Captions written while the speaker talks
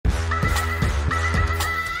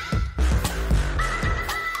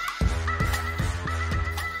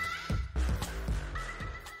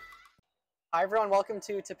Hi everyone, welcome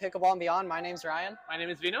to Pickleball and Beyond. My name's Ryan. My name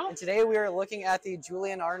is Vino. And today we are looking at the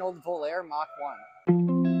Julian Arnold'a Volair Mach 1.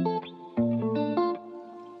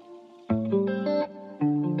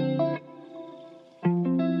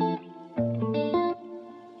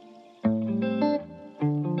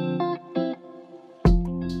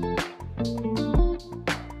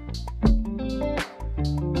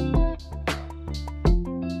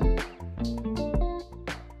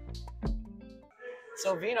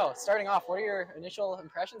 So Vino, starting off, what are your initial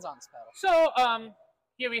impressions on this paddle? So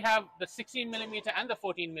here we have the 16mm and the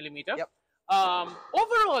 14mm. Yep.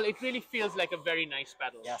 Overall, it really feels like a very nice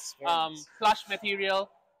paddle. Yes, very nice. Plush material.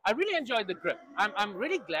 I really enjoyed the grip. I'm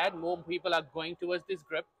really glad more people are going towards this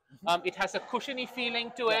grip. It has a cushiony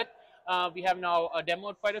feeling to it. We have now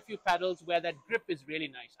demoed quite a few paddles where that grip is really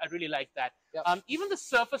nice. I really like that. Yep. Even the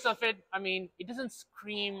surface of it, I mean, it doesn't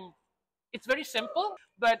scream. It's very simple,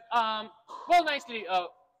 but well, nicely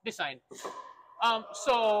designed.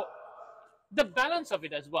 So the balance of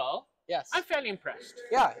it as well. Yes. I'm fairly impressed.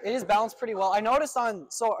 Yeah, it is balanced pretty well. I noticed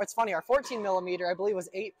so it's funny, our 14mm, I believe, was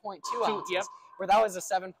 8.2 ounces, yep. where that was a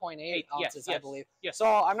 7.8 ounces, I believe. Yes. So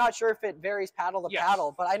I'm not sure if it varies paddle to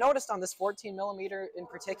paddle, but I noticed on this 14mm in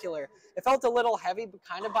particular, it felt a little heavy, but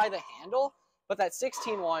kind of by the handle. But that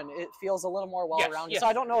 16 one, it feels a little more well-rounded. So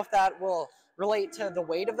I don't know if that will relate to the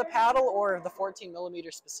weight of the paddle or the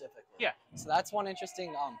 14mm specifically. Yeah. So that's one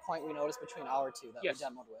interesting point we noticed between our two that we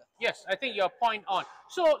demoed with. Yes, I think your point on.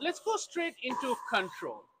 So let's go straight into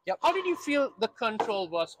control. Yep. How did you feel the control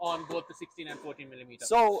was on both the 16 and 14mm?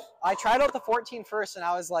 So I tried out the 14 first, and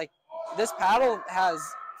I was like, this paddle has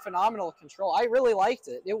phenomenal control. I really liked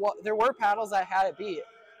it. There were paddles that had it beat,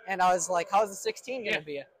 and I was like, how's the 16 going to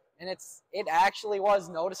be? And it actually was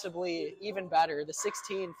noticeably even better. The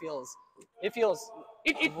 16 feels really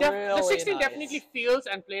the 16 nice. Definitely feels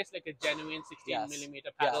and plays like a genuine 16mm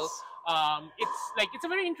paddle. Yes. It's a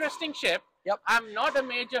very interesting shape. Yep. I'm not a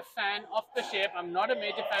major fan of the shape. I'm not a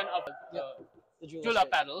major fan of the Joola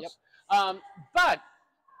paddles. Yep. But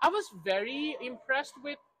I was very impressed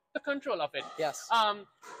with the control of it. Yes.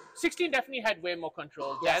 16 definitely had way more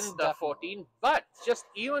control than the 14, but just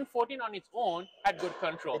even 14 on its own had good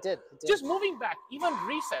control. It did. Just moving back, even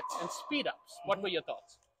resets and speed ups. What were your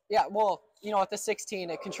thoughts? Yeah, well, at the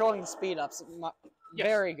 16, controlling the speed ups,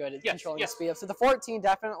 very good at controlling the speed ups. So the 14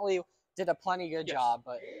 definitely did a plenty good job,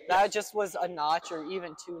 but that just was a notch or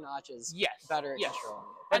even two notches better at controlling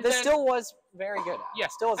it. But this still was very good.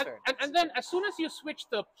 Still was very good. And then as soon as you switch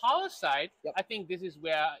the power side, I think this is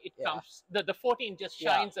where it comes. The 14 just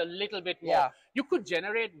shines a little bit more. You could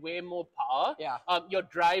generate way more power. Your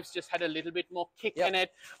drives just had a little bit more kick in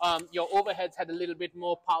it. Your overheads had a little bit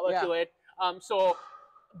more power to it. So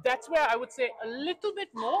that's where I would say a little bit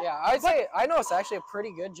more. Yeah, I know it's actually a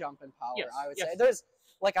pretty good jump in power. I would say there's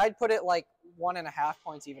I'd put it like 1.5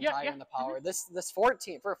 points even higher in the power. This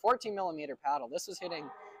 14 for a 14mm paddle, this was hitting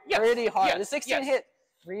pretty hard. The 16 hit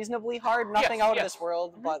reasonably hard, nothing out of this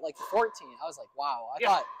world, but like the 14, I was like, wow, I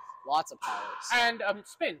thought lots of powers. And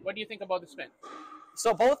spin, what do you think about the spin?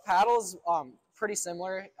 So both paddles pretty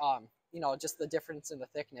similar. Just the difference in the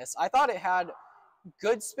thickness. I thought it had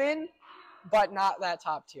good spin, but not that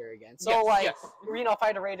top tier again. So if I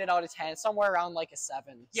had to rate it out of 10, somewhere around like a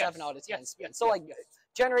 7 out of 10 spin. So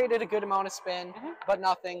generated a good amount of spin, but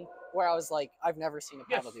nothing where I was like, I've never seen a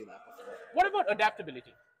paddle do that before. What about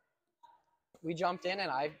adaptability? we jumped in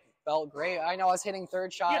and I felt great. I know I was hitting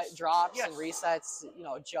third shot drops and resets,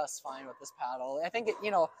 just fine with this paddle. I think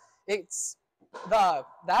it's that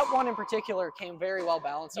one in particular came very well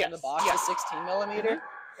balanced on the box, the 16 millimeter,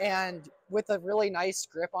 and with a really nice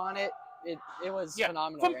grip on it. It was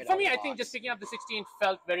phenomenal. For me, I think just picking up the 16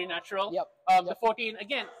 felt very natural. The 14,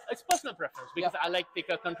 again, it's personal preference because I like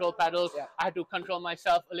thicker control paddles. I had to control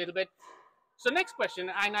myself a little bit. So next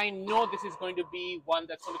question, and I know this is going to be one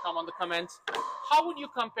that's going to come on the comments. How would you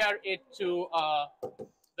compare it to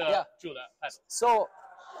the Joola paddle? So,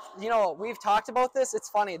 we've talked about this. It's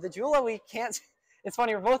funny. The Joola, we can't... It's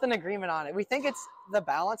funny, we're both in agreement on it. We think the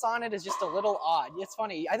balance on it is just a little odd. It's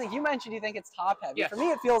funny. I think you mentioned you think it's top heavy. For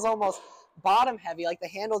me, it feels almost bottom heavy. Like the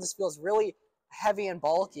handle just feels really heavy and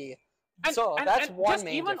bulky. And, so that's one just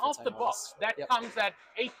main even difference off the box, that comes at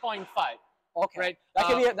 8.5. Okay. Right?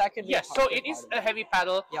 That could be. Yes. So it is a heavy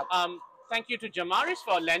paddle. Thank you to Jamaris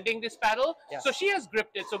for lending this paddle. So she has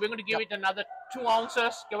gripped it. So we're going to give it another 2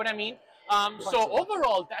 ounces. Get what I mean? So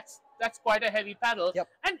overall, that's quite a heavy paddle,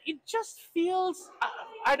 and it just feels,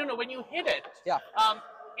 I don't know, when you hit it,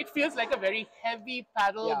 it feels like a very heavy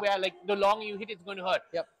paddle where like the longer you hit it's going to hurt.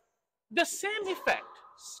 The same effect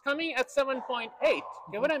coming at 7.8, you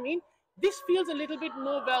know what I mean? this feels a little bit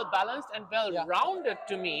more well balanced and well rounded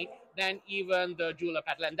to me than even the Joola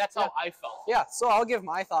paddle, and that's how I felt. Yeah, so I'll give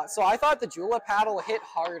my thoughts. So I thought the Joola paddle hit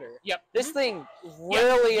harder. Yep. This thing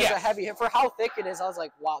really is a heavy hit. For how thick it is, I was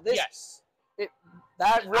like, wow, this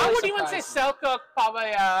that really I would even say Selkirk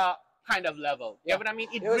Pavaya kind of level. Yeah, but I mean,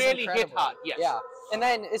 it really hit hard. Yes. Yeah. And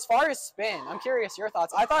then as far as spin, I'm curious your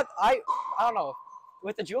thoughts. I thought I don't know,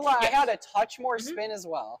 with the Joola, I had a touch more spin as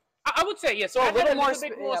well. I would say yes. So a little more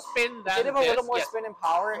spin than this. It did a little more spin and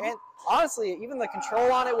power, and honestly, even the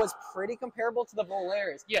control on it was pretty comparable to the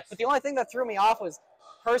Volairs. Yes. But the only thing that threw me off was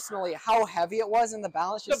personally how heavy it was, and the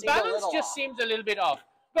balance just seemed a little off. Seems a little bit off.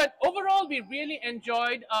 But overall, we really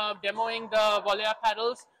enjoyed demoing the Volair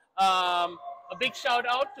paddles. A big shout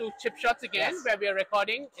out to Chip Shots again, where we are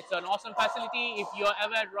recording. It's an awesome facility. If you're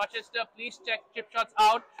ever at Rochester, please check Chip Shots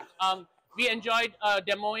out. We enjoyed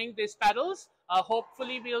demoing these paddles.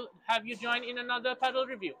 Hopefully, we'll have you join in another paddle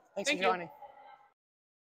review. Thanks for joining.